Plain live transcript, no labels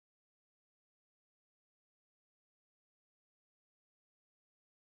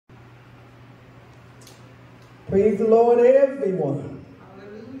Praise the Lord, everyone.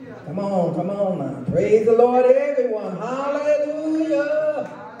 Hallelujah. Come on now. Praise the Lord, everyone. Hallelujah.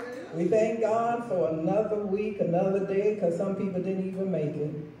 Hallelujah. We thank God for another week, another day, because some people didn't even make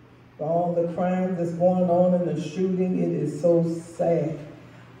it. For all the crime that's going on and the shooting, it is so sad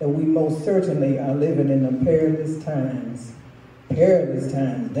that we most certainly are living in the perilous times, dangerous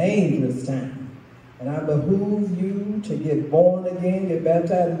times. And I behoove you to get born again, get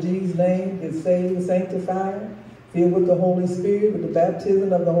baptized in Jesus' name, get saved, sanctified, filled with the Holy Spirit, with the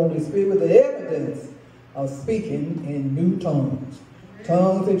baptism of the Holy Spirit, with the evidence of speaking in new tongues.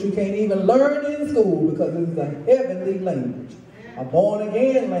 Tongues that you can't even learn in school because it is a heavenly language, a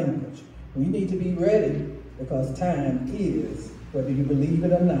born-again language. We need to be ready because time is, whether you believe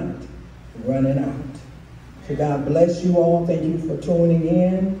it or not, running out. So God bless you all. Thank you for tuning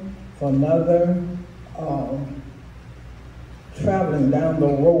in for another traveling down the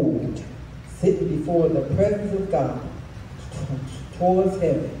road, sitting before the presence of God towards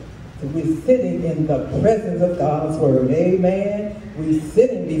heaven. So we're sitting in the presence of God's word. Amen. We're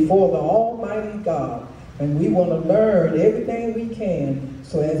sitting before the Almighty God, and we want to learn everything we can.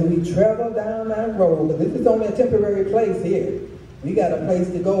 So as we travel down that road, but this is only a temporary place here. We got a place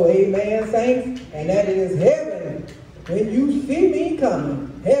to go. Amen, saints, and that is heaven. When you see me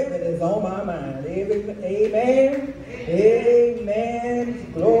coming, heaven is on my mind. Amen.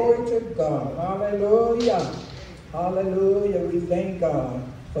 Amen. Glory to God. Hallelujah. Hallelujah. We thank God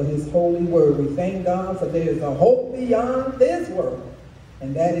for his holy word. We thank God for there is a hope beyond this world,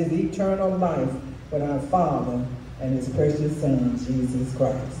 and that is eternal life with our Father and his precious Son, Jesus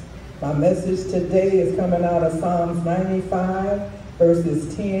Christ. My message today is coming out of Psalms 95,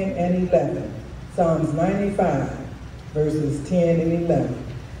 verses 10 and 11. Psalms 95. Verses 10 and 11.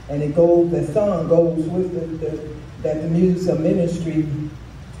 And it goes, the song goes with the music ministry,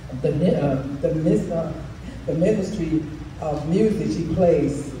 the ministry of music she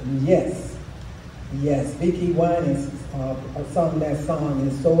plays. Yes. Yes. Vicki Winans sung that song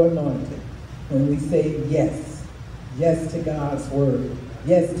is so anointed. When we say yes. Yes to God's word.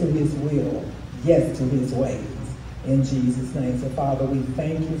 Yes to his will. Yes to his ways. In Jesus' name. So Father, we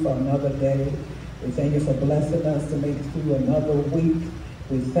thank you for another day. We thank you for blessing us to make it through another week.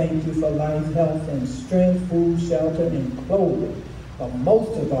 We thank you for life, health, and strength, food, shelter, and clothing. But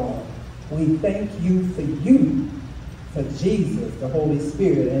most of all, we thank you, for Jesus, the Holy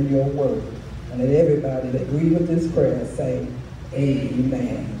Spirit, and your word. And let everybody that agree with this prayer say,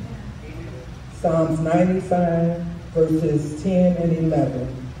 Amen. Psalms 95, verses 10 and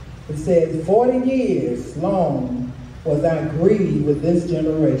 11. It says, 40 years long was I grieved with this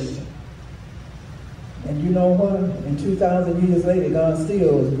generation. And you know what? And 2,000 years later, God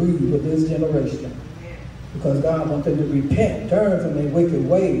still is grieved with this generation. Because God wants them to repent, turn from their wicked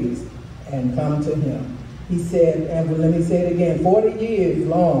ways, and come to him. He said, and let me say it again, 40 years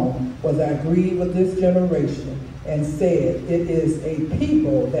long was I grieved with this generation, and said, it is a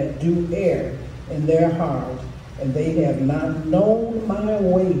people that do err in their heart, and they have not known my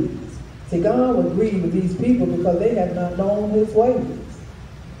ways. See, God would grieve with these people because they have not known his ways.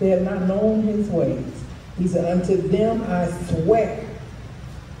 They have not known his ways. He said, unto them I swear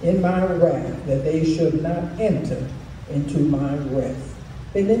in my wrath that they should not enter into my rest.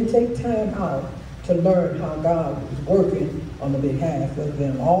 They didn't take time out to learn how God was working on the behalf of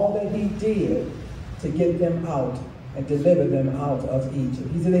them. All that he did to get them out and deliver them out of Egypt.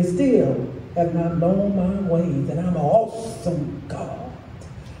 He said, they still have not known my ways, and I'm an awesome God.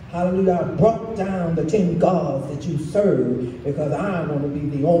 Hallelujah. I brought down the 10 gods that you serve because I want to be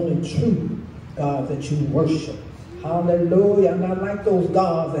the only true God that you worship. Hallelujah. I'm not like those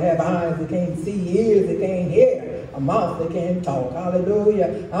gods that have eyes that can't see, ears that can't hear, a mouth that can't talk.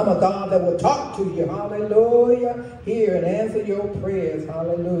 Hallelujah. I'm a God that will talk to you. Hallelujah. Hear and answer your prayers.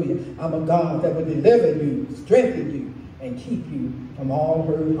 Hallelujah. I'm a God that will deliver you, strengthen you, and keep you from all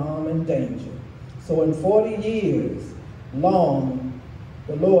hurt, harm, and danger. So in 40 years long,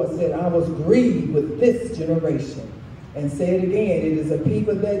 the Lord said, I was grieved with this generation. And say it again, it is a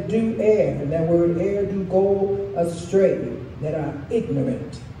people that do err, and that word err do go astray, that are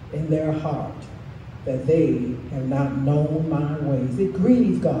ignorant in their heart, that they have not known my ways. It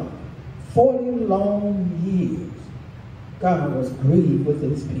grieved God. 40 long years, God was grieved with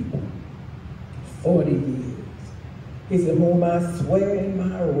his people. 40 years. He said, whom I swear in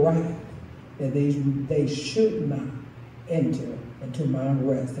my wrath, that they should not enter into my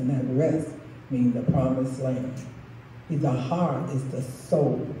rest. And that rest means the promised land. The heart is the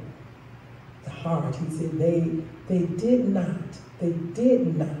soul. The heart, he said, they did not.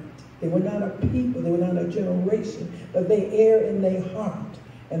 They were not a people, they were not a generation, but they err in their heart.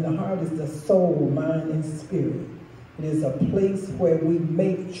 And the heart is the soul, mind, and spirit. It is a place where we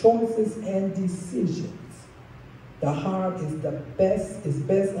make choices and decisions. The heart is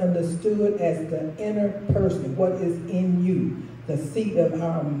best understood as the inner person, what is in you, the seat of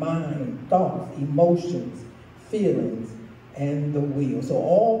our mind, thoughts, emotions, feelings, and the will. So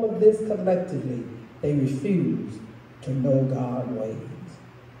all of this collectively, they refuse to know God's ways.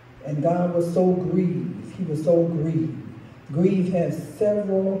 And God was so grieved. He was so grieved. Grieve has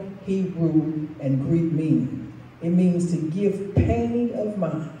several Hebrew and Greek meanings. It means to give pain of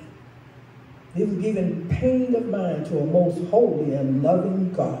mind. He was giving pain of mind to a most holy and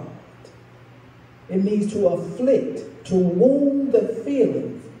loving God. It means to afflict, to wound the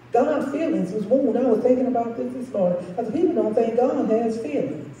feelings. God's feelings was wounded. I was thinking about this morning. Because people don't think God has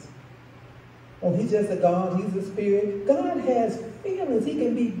feelings. Oh, he's just a God. He's a spirit. God has feelings. He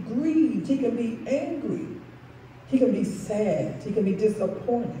can be grieved. He can be angry. He can be sad. He can be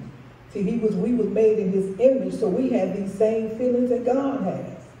disappointed. See, we was made in his image, so we have these same feelings that God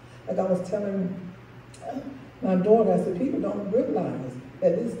has. Like I was telling my daughter, I said, people don't realize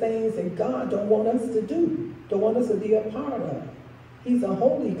that these things that God don't want us to do, don't want us to be a part of. He's a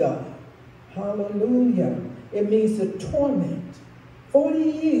holy God. Hallelujah. It means to torment. 40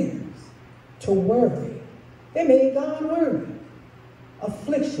 years to worry. They made God worry.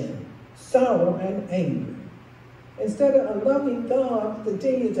 Affliction, sorrow, and anger. Instead of a loving God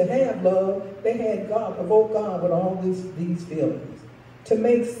continue to have love, they had God, provoke God with all these feelings. To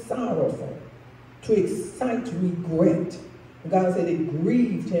make sorrowful, to excite regret. God said it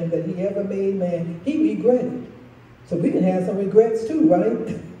grieved him that he ever made man. He regretted. So we can have some regrets too,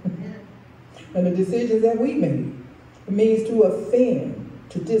 right? And the decisions that we made. It means to offend,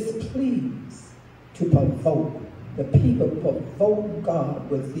 to displease, to provoke. The people provoke God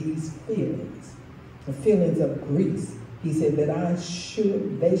with these feelings. The feelings of grief. He said that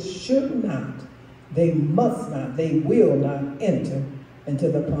they should not, they must not, they will not enter into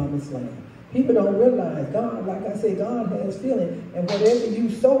the promised land. People don't realize God, like I said, God has feelings, and whatever you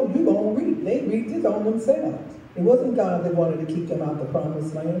sow, you're going to reap. They reaped it on themselves. It wasn't God that wanted to keep them out the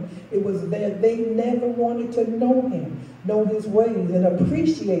promised land. It was that they never wanted to know him, know his ways, and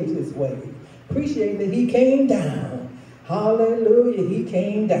appreciate his ways. Appreciate that he came down. Hallelujah, he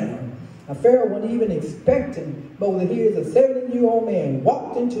came down. Now, Pharaoh wasn't even expecting Moses. Here's a 70-year-old man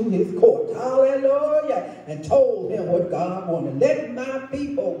walked into his court, hallelujah, and told him what God wanted. Let my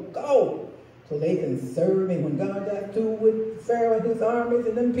people go so they can serve me. When God got through with Pharaoh and his armies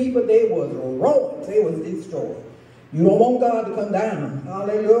and them people, they was ruined. They was destroyed. You don't want God to come down,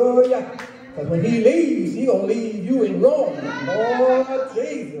 hallelujah, because when he leaves, he going to leave you in ruin. Lord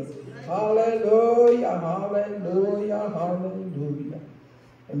Jesus, hallelujah, hallelujah, hallelujah.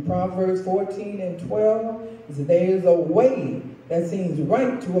 In Proverbs 14 and 12, it says, there is a way that seems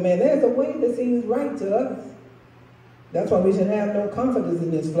right to a man. There's a way that seems right to us. That's why we should have no confidence in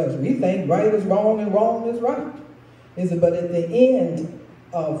this flesh. We think right is wrong and wrong is right. But at the end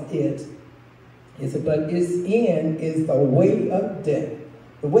of it, but its end is the way of death.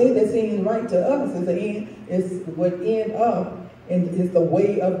 The way that seems right to us is what end up and is the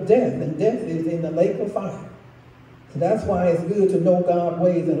way of death. And death is in the lake of fire. So that's why it's good to know God's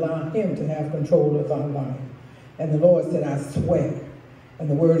ways and allow him to have control of our life. And the Lord said, I swear. And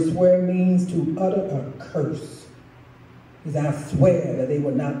the word swear means to utter a curse. He said, I swear that they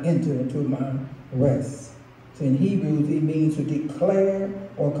will not enter into my rest. So in Hebrews, it means to declare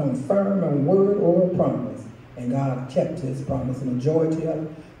or confirm a word or a promise. And God kept his promise. The majority of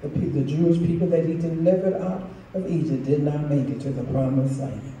the Jewish people that he delivered out of Egypt did not make it to the promised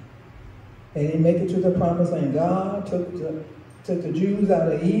land. They didn't make it to the promised land. God took the Jews out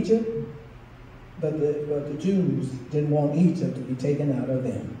of Egypt, but the Jews didn't want Egypt to be taken out of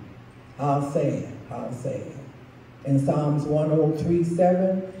them. How sad, how sad. In Psalms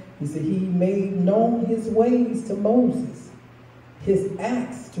 103:7, he said, he made known his ways to Moses, his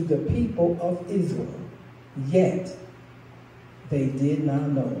acts to the people of Israel. Yet they did not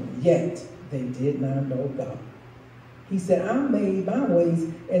know him. Yet they did not know God. He said, I made my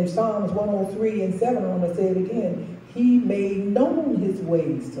ways. In Psalms 103:7, I want to say it again. He made known his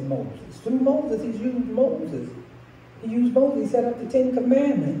ways to Moses. Through Moses, he used Moses. He used Moses. He set up the 10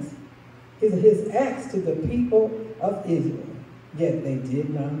 Commandments. His acts to the people of Israel. Yet they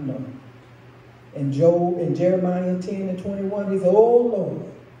did not know. In Jeremiah 10:21, he said, oh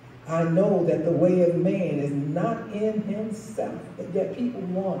Lord, I know that the way of man is not in himself. But yet people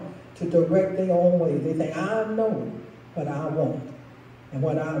want to direct their own way. They think, I know. But I won't. And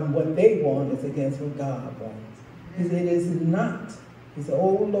what they want is against what God wants. He said, it is not. He said,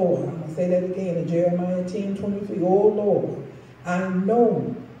 oh Lord, I'm going to say that again in Jeremiah 10:23. Oh Lord, I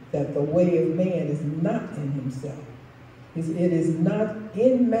know that the way of man is not in himself. It is not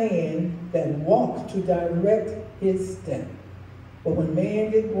in man that walks to direct his step. But when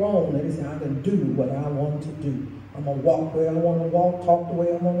man gets grown, and he says, I can do what I want to do. I'm going to walk where I want to walk, talk the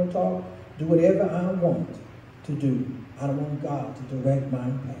way I want to talk, do whatever I want to do. I don't want God to direct my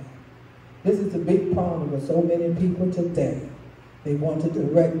path. This is the big problem with so many people today. They want to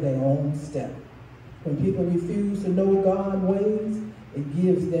direct their own step. When people refuse to know God's ways, it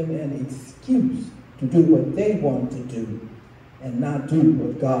gives them an excuse to do what they want to do and not do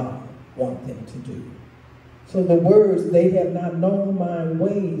what God wants them to do. So the words, they have not known my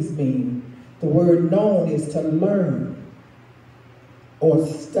ways, mean the word known is to learn or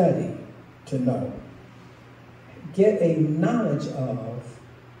study to know. Get a knowledge of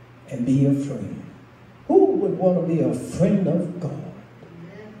and be a friend. Who would want to be a friend of God?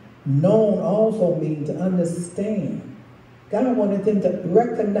 Known also means to understand. God wanted them to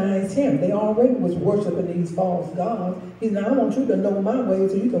recognize him. They already was worshiping these false gods. He said, I want you to know my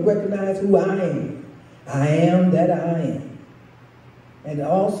ways so you can recognize who I am. I am that I am. And it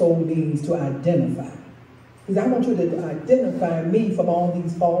also means to identify. He said, I want you to identify me from all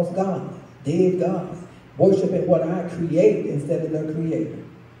these false gods, dead gods, worshiping what I create instead of the creator.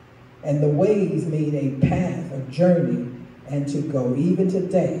 And the ways mean a path, a journey, and to go. Even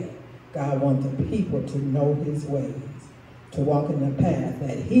today, God wants the people to know his ways, to walk in the path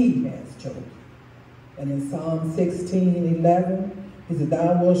that he has chosen. And in Psalm 16:11, he said,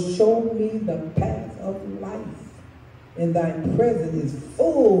 thou wilt show me the path of life. In thy presence is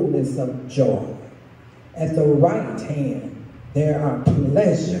fullness of joy. At the right hand there are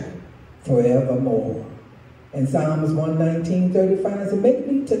pleasure forevermore. And Psalms 119:35 says, make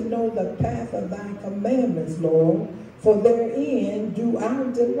me to know the path of thy commandments, Lord, for therein do I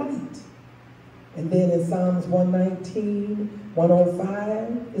delight. And then in Psalms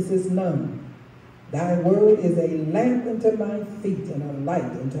 119:105, it says, none. Thy word is a lamp unto my feet and a light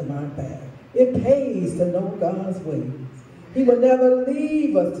unto my path. It pays to know God's ways. He will never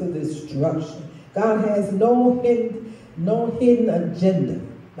leave us to destruction. God has no hidden agenda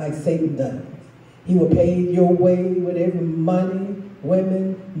like Satan does. He will pave your way with every money,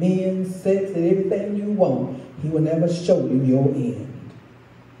 women, men, sex, and everything you want. He will never show you your end.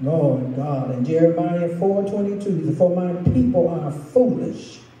 Lord God. And Jeremiah 4:22, he said, for my people are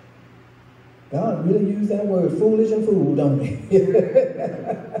foolish. God really used that word, foolish and fool, don't he?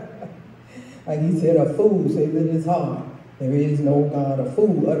 Like he said, a fool says in his heart, there is no God. A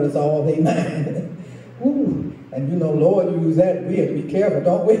fool utters all they mind. Ooh. And you know, Lord used that. We have to be careful,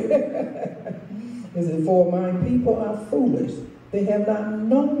 don't we? He said, for my people are foolish. They have not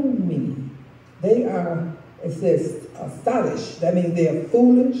known me. They are, it says, astonished. That means they are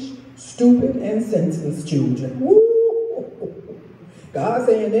foolish, stupid, and senseless children. Woo! God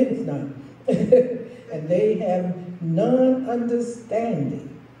saying it's not. And they have none understanding.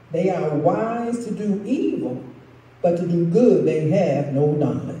 They are wise to do evil, but to do good they have no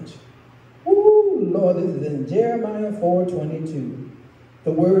knowledge. Ooh, Lord, this is in Jeremiah 4:22.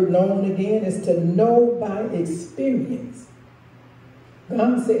 The word known again is to know by experience.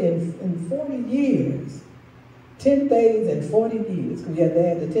 God said in 40 years, 10 days and 40 years, we had to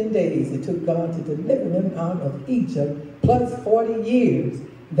add the 10 days it took God to deliver them out of Egypt, plus 40 years,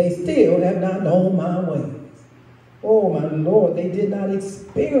 they still have not known my ways. Oh, my Lord, they did not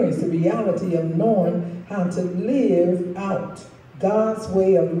experience the reality of knowing how to live out God's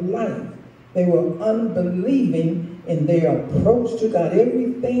way of life. They were unbelieving in their approach to God.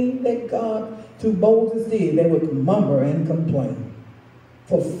 Everything that God, through Moses, did, they would murmur and complain.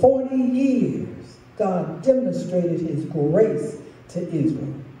 For 40 years, God demonstrated his grace to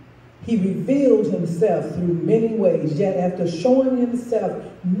Israel. He revealed himself through many ways, yet after showing himself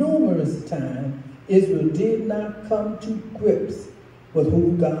numerous times, Israel did not come to grips with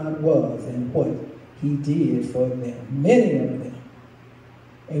who God was and what he did for them. Many of them,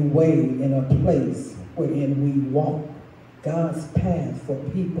 a way in a place wherein we walk. God's path for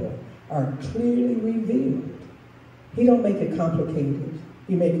people are clearly revealed. He don't make it complicated.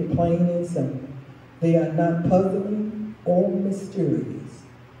 He make it plain and simple. They are not puzzling or mysterious.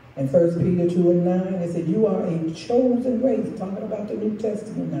 In 1 Peter 2:9, it said, you are a chosen race, talking about the New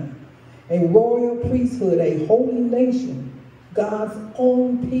Testament now, a royal priesthood, a holy nation, God's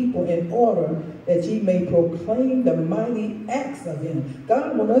own people, in order that ye may proclaim the mighty acts of him.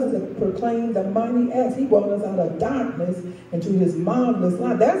 God wants us to proclaim the mighty acts. He brought us out of darkness into his marvelous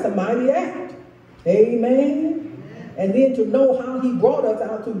light. That's a mighty act. Amen. And then to know how he brought us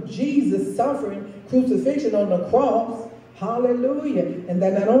out through Jesus' suffering, crucifixion on the cross. Hallelujah. And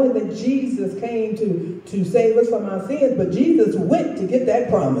that not only that Jesus came to save us from our sins, but Jesus went to get that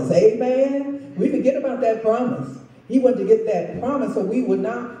promise. Amen. We forget about that promise. He went to get that promise so we would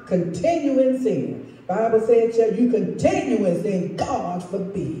not continue in sin. The Bible said, shall you continue in sin? God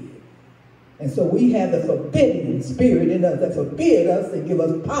forbid. And so we have the forbidding spirit in us that forbid us and give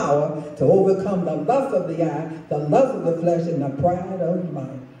us power to overcome the lust of the eye, the lust of the flesh, and the pride of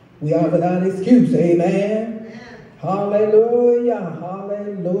life. We are without excuse. Amen. Amen. Hallelujah.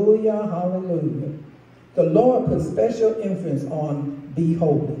 Hallelujah. Hallelujah. The Lord put special emphasis on be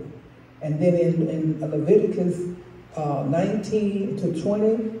holy. And then in Leviticus 19 to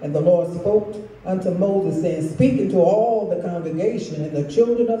 20, and the Lord spoke unto Moses, saying, speaking to all the congregation and the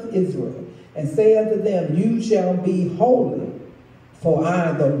children of Israel, and say unto them, you shall be holy, for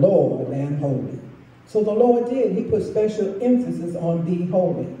I, the Lord, am holy. So the Lord did. He put special emphasis on be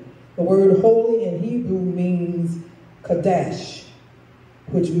holy. The word holy in Hebrew means kadash,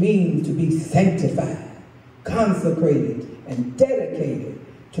 which means to be sanctified, consecrated, and dedicated,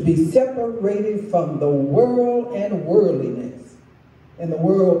 to be separated from the world and worldliness. And the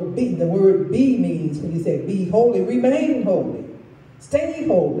word be means, when he said be holy, remain holy. Stay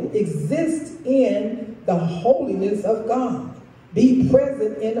holy. Exist in the holiness of God. Be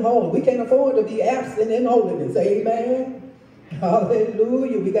present in holiness. We can't afford to be absent in holiness. Amen.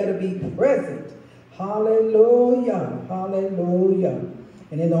 Hallelujah. We got to be present. Hallelujah. Hallelujah.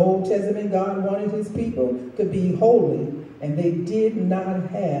 And in the Old Testament, God wanted his people to be holy, and they did not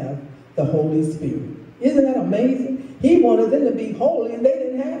have the Holy Spirit. Isn't that amazing? He wanted them to be holy, and they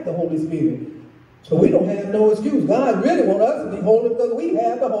didn't have the Holy Spirit. So we don't have no excuse. God really wants us to be holy because we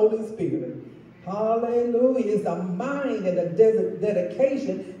have the Holy Spirit. Hallelujah. It's a mind and a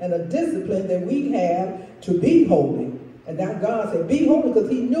dedication and a discipline that we have to be holy. And that God said, be holy, because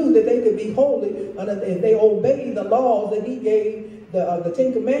he knew that they could be holy if they obeyed the laws that he gave, the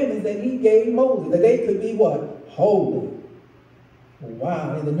 10 Commandments that he gave Moses, that they could be what? Holy.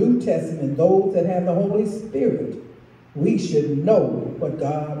 Wow. In the New Testament, those that have the Holy Spirit, we should know what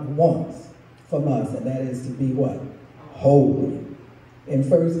God wants from us, and that is to be what? Holy. In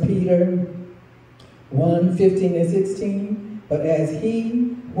 1 Peter 1, 15 and 16, but as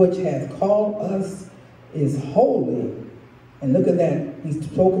he which hath called us is holy. And look at that. He's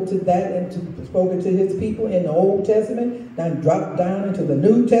spoken to that and spoken to his people in the Old Testament, now dropped down into the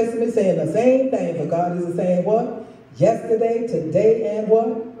New Testament saying the same thing, for God is the same what? Yesterday, today, and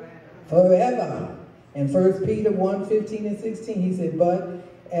what? Forever. In 1 Peter 1, 15 and 16, he said, but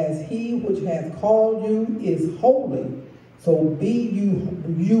as he which hath called you is holy, so be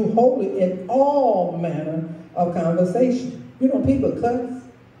you holy in all manner of conversation. You know, people cuss.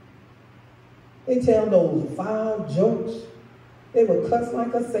 They tell those foul jokes. They will cuss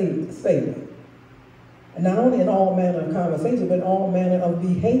like a sailor. And not only in all manner of conversation, but in all manner of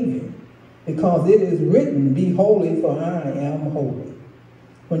behavior. Because it is written, be holy, for I am holy.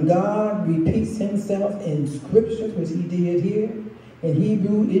 When God repeats himself in scriptures, which he did here, in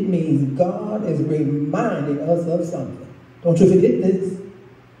Hebrew, it means God is reminding us of something. Don't you forget this.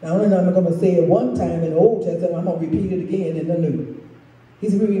 Not only am I going to say it one time in the Old Testament, I'm going to repeat it again in the New.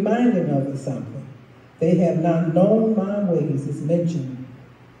 He's reminding us of something. They have not known my ways, is mentioned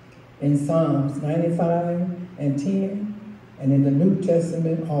in Psalms 95 and 10, and in the New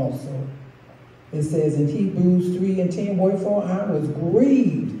Testament also. It says in Hebrews 3 and 10, wherefore I was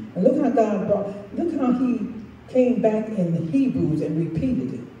grieved. And look how look how he came back in the Hebrews and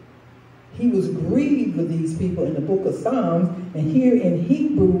repeated it. He was grieved with these people in the book of Psalms, and here in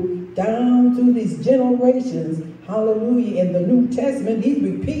Hebrew, down through these generations, hallelujah, in the New Testament, he's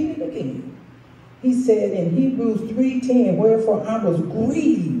repeating it again. He said in Hebrews 3:10, wherefore I was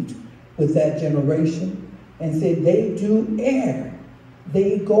grieved with that generation, and said, they do err,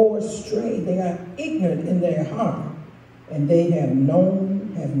 they go astray, they are ignorant in their heart, and they have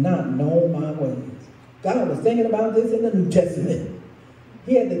not known my ways. God was thinking about this in the New Testament.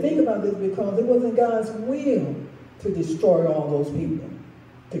 He had to think about this because it wasn't God's will to destroy all those people,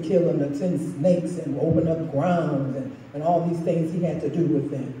 to kill them and send snakes and open up grounds and all these things he had to do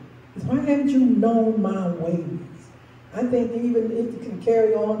with them. It's, why haven't you known my ways? I think even it can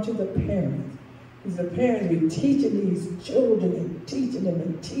carry on to the parents. Because the parents be teaching these children and teaching them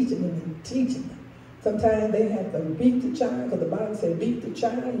and teaching them and teaching them. Sometimes they have to beat the child, because the Bible says, beat the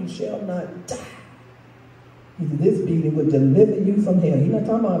child, you shall not die. This beating will deliver you from hell. He's not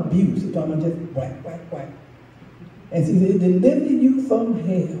talking about abuse. He's talking about just whack, whack, whack. And see, they deliver you from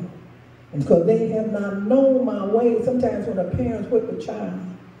hell. And because they have not known my ways, sometimes when the parents whip a child,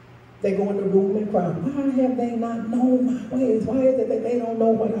 they go in the room and cry, why have they not known my ways? Why is it that they don't know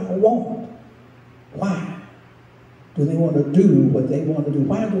what I want? Why Do they want to do what they want to do?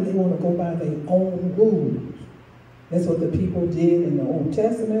 Why do they want to go by their own rules? That's what the people did in the Old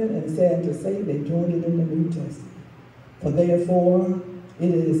Testament, and sad to say, they're doing it in the New Testament. For therefore, it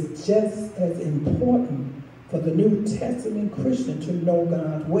is just as important for the New Testament Christian to know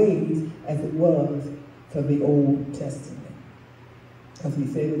God's ways as it was for the Old Testament. Because he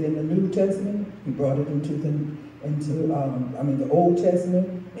said it in the New Testament, he brought it into the Old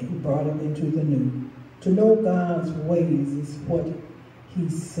Testament, and he brought it into the New. To know God's ways is what he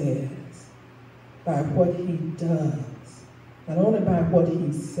says, by what he does. Not only by what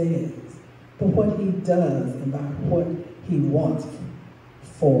he says, but what he does and by what he wants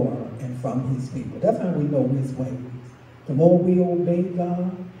for and from his people. That's how we know his ways. The more we obey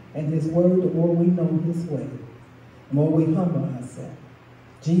God and his word, the more we know his way. The more we humble ourselves.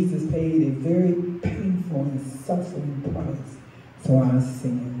 Jesus paid a very painful and suffering price for our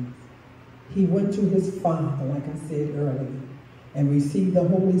sins. He went to his Father, like I said earlier, and received the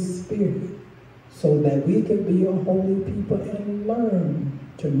Holy Spirit so that we could be a holy people and learn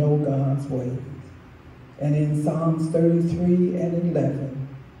to know God's ways. And in Psalms 33 and 11,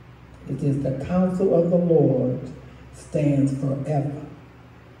 it is the counsel of the Lord stands forever,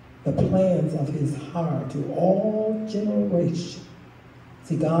 the plans of his heart to all generations.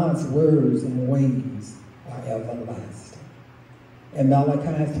 See, God's words and ways are everlasting. And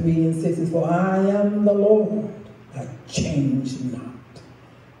Malachi 3 and 6 is, for I am the Lord, I change not.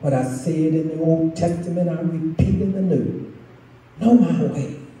 What I said in the Old Testament, I repeat in the New. Know my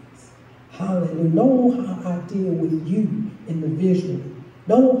ways. Hallelujah. Know how I deal with you individually.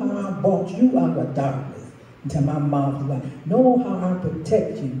 Know how I brought you out of darkness into my marvelous light. Know how I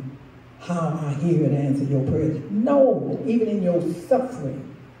protect you. How I hear and answer your prayers. Know, even in your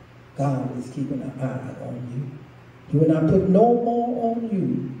suffering, God is keeping an eye on you. He will not put no more on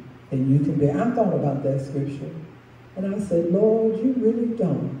you than you can bear. I thought about that scripture. And I said, Lord, you really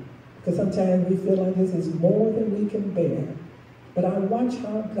don't. Because sometimes we feel like this is more than we can bear. But I watch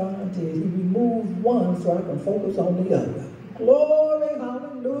how God did. He removed one so I can focus on the other. Glory,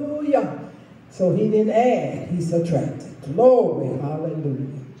 hallelujah. So he didn't add, he subtracted. Glory,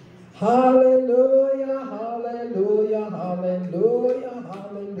 hallelujah. Hallelujah, hallelujah, hallelujah,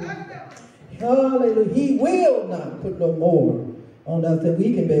 hallelujah. Hallelujah. He will not put no more on us than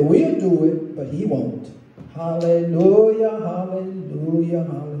we can bear. We'll do it, but he won't. Hallelujah, hallelujah,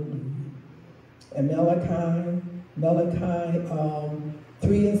 hallelujah. And Malachi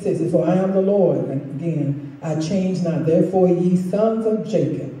 3 and 6 is, for I am the Lord. And again, I change not. Therefore, ye sons of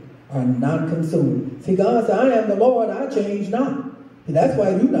Jacob are not consumed. See, God said, I am the Lord, I change not. That's why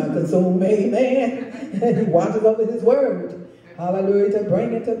you're not consumed, amen. He watches over his word. Hallelujah, to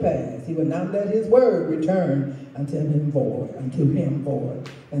bring it to pass. He will not let his word return unto him void.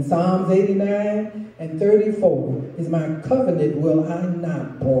 And Psalms 89 and 34 is, my covenant will I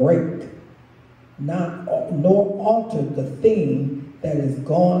not break, nor alter the thing that is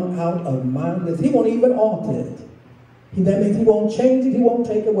gone out of my lips. He won't even alter it. That means he won't change it, he won't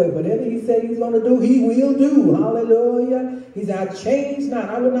take it away. Whatever he said he's going to do, he will do. Hallelujah. He said, I change not,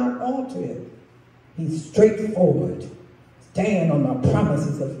 I will not alter it. He's straightforward. Stand on the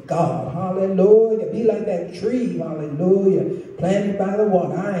promises of God. Hallelujah. Be like that tree, hallelujah, planted by the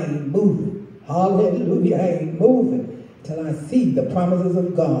water. I ain't moving. Hallelujah. I ain't moving till I see the promises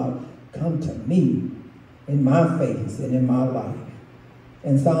of God come to me in my face and in my life.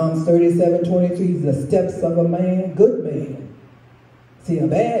 And Psalms 37:23 is the steps of a man, good man. See, a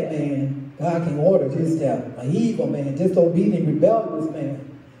bad man, God can order his step. An evil man, disobedient, rebellious man,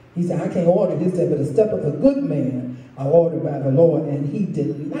 he said, I can't order his step, but the step of a good man are ordered by the Lord, and he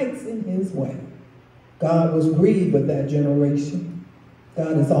delights in his way. God was grieved with that generation.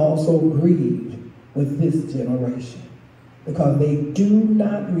 God is also grieved with this generation because they do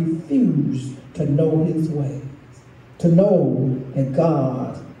not refuse to know his ways, to know that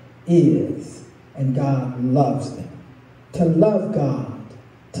God is and God loves them, to love God,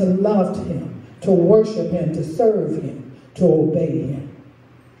 to love him, to worship him, to serve him, to obey him.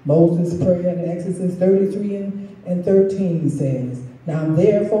 Moses' prayer in Exodus 33 and 13 says, now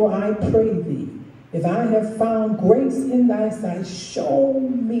therefore I pray thee, if I have found grace in thy sight, show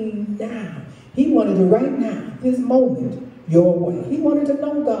me now. He wanted to right now, this moment, your way. He wanted to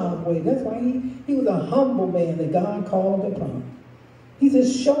know God's way. That's why he was a humble man that God called upon. He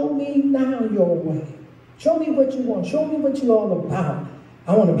says, show me now your way. Show me what you want. Show me what you're all about.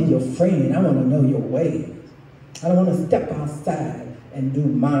 I want to be your friend. I want to know your ways. I don't want to step outside and do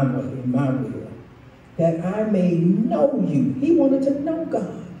my way, my will, that I may know you. He wanted to know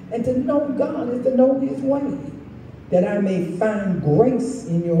God. And to know God is to know his way, that I may find grace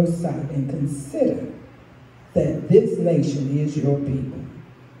in your sight and consider that this nation is your people.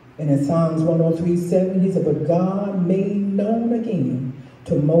 And in Psalms 103:7, he said, but God made known again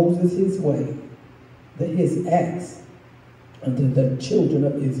to Moses his way, his acts unto the children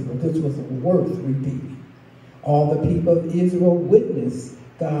of Israel. This was worth repeating. All the people of Israel witnessed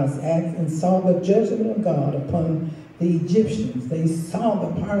God's acts and saw the judgment of God upon the Egyptians. They saw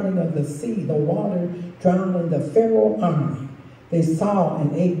the parting of the sea, the water drowning the Pharaoh army. They saw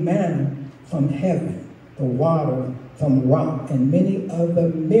and ate manna from heaven, the water from rock, and many other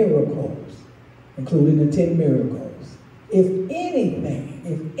miracles, including the 10 miracles. If anything,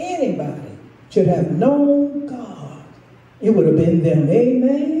 if anybody should have known God, it would have been them.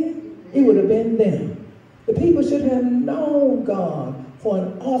 Amen? It would have been them. The people should have known God for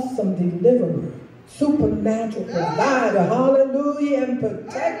an awesome deliverer, supernatural provider, hallelujah, and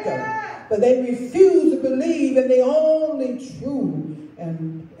protector. But they refuse to believe in the only true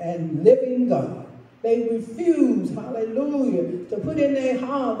and living God. They refuse, hallelujah, to put in their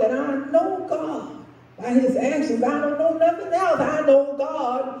heart that I know God. By his actions, I don't know nothing else. I know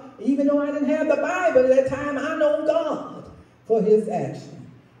God. Even though I didn't have the Bible at that time, I know God for his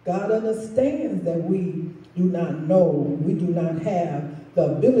action. God understands that we do not know, we do not have the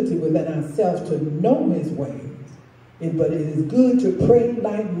ability within ourselves to know his ways. But it is good to pray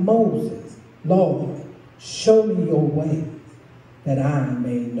like Moses. Lord, show me your ways that I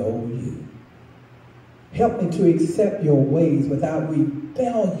may know you. Help me to accept your ways without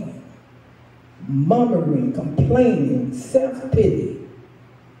rebellion, murmuring, complaining, self-pity,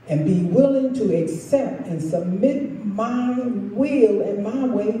 and be willing to accept and submit my will and my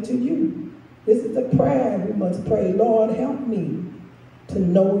way to you. This is the prayer we must pray. Lord, help me to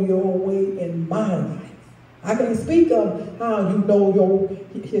know your way in my life. I can speak of how you know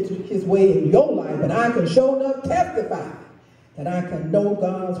his way in your life, but I can sure enough testify that I can know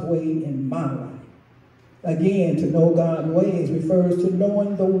God's way in my life. Again, to know God's ways refers to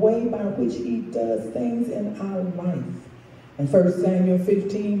knowing the way by which he does things in our life. In 1 Samuel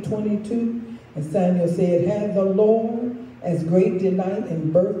 15:22, and Samuel said, have the Lord as great delight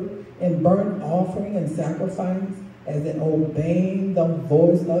in burnt offering and sacrifice as in obeying the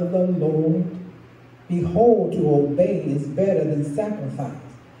voice of the Lord. Behold, to obey is better than sacrifice,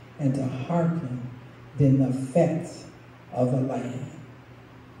 and to hearken than the fats of a lamb.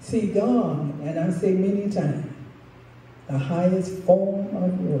 See, God, and I say many times, the highest form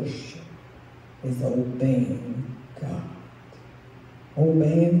of worship is obeying God.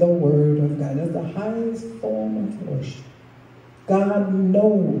 Obeying the word of God. That's the highest form of worship. God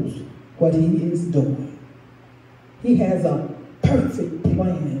knows what he is doing. He has a perfect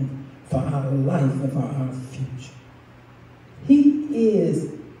plan for our life and for our future. He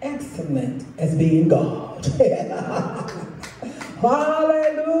is excellent as being God.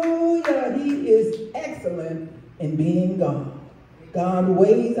 Hallelujah. He is excellent in being God. God's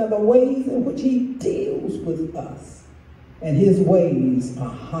ways are the ways in which he deals with us. And his ways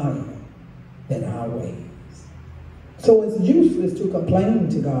are higher than our ways. So it's useless to complain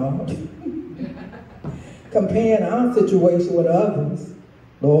to God. Comparing our situation with others.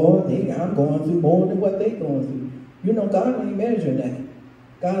 Lord, I'm going through more than what they're going through. You know, God ain't measuring that.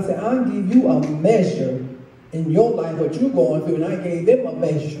 God said, I'll give you a measure in your life what you're going through, and I gave them a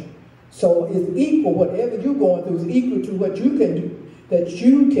measure. So it's equal. Whatever you're going through is equal to what you can do, that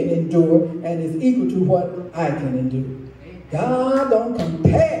you can endure, and is equal to what I can endure. God don't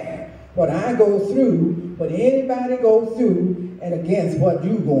compare what I go through, what anybody goes through, and against what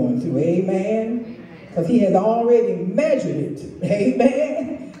you're going through. Amen? Because he has already measured it.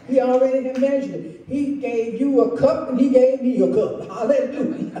 Amen? He already has measured it. He gave you a cup, and he gave me a cup.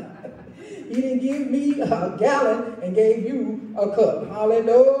 Hallelujah. He didn't give me a gallon and gave you a cup.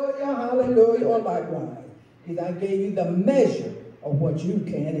 Hallelujah, hallelujah, or likewise. I gave you the measure of what you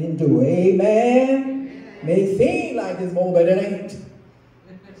can endure. Amen? May seem like it's more, but it ain't.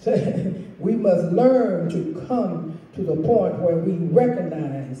 We must learn to come to the point where we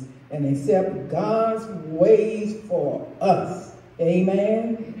recognize and accept God's ways for us.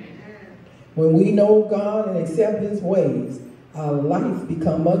 Amen? When we know God and accept his ways, our life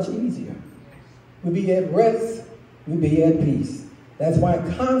becomes much easier. We'll be at rest. We'll be at peace. That's why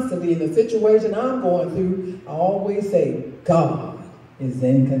constantly in the situation I'm going through, I always say, God is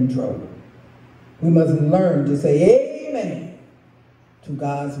in control. We must learn to say amen to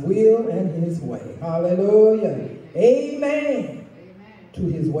God's will and his way. Hallelujah. Amen to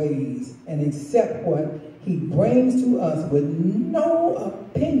his ways, and accept what he brings to us with no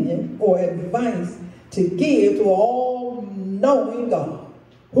opinion or advice to give to all-knowing God.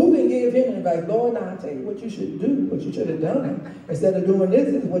 Who can give him advice? Lord, now I'll tell you what you should do, what you should have done. Instead of doing this,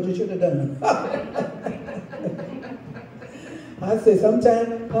 is what you should have done. I said,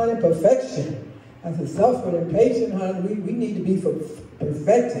 sometimes, honey, perfection. I said, suffering and patient, honey, we need to be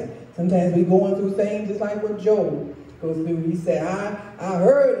perfected. Sometimes we going through things just like what Job goes through. He said, I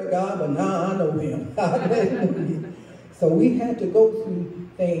heard of God, but now I know him. Hallelujah. So we had to go through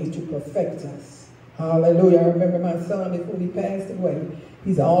things to perfect us. Hallelujah. I remember my son before he passed away.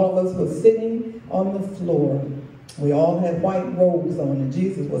 He said, all of us were sitting on the floor. We all had white robes on, and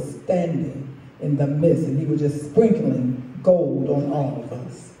Jesus was standing in the midst, and he was just sprinkling gold on all of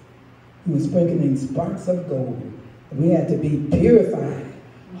us. He was sprinkling sparks of gold. We had to be purified.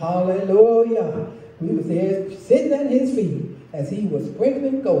 Hallelujah. We was there sitting at his feet as he was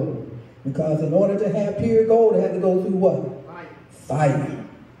sprinkling gold. Because in order to have pure gold, it had to go through what? Fire.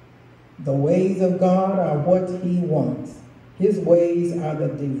 The ways of God are what he wants. His ways are the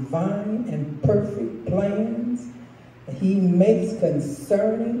divine and perfect plans he makes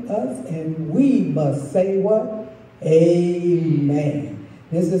concerning us, and we must say what? Amen.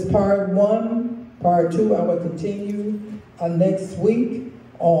 This is part 1. Part 2, I will continue next week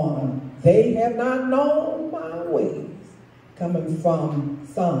on They Have Not Known My Ways, coming from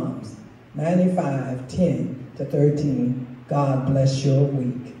Psalms 95:10-13. God bless your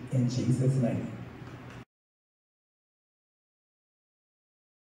week in Jesus' name.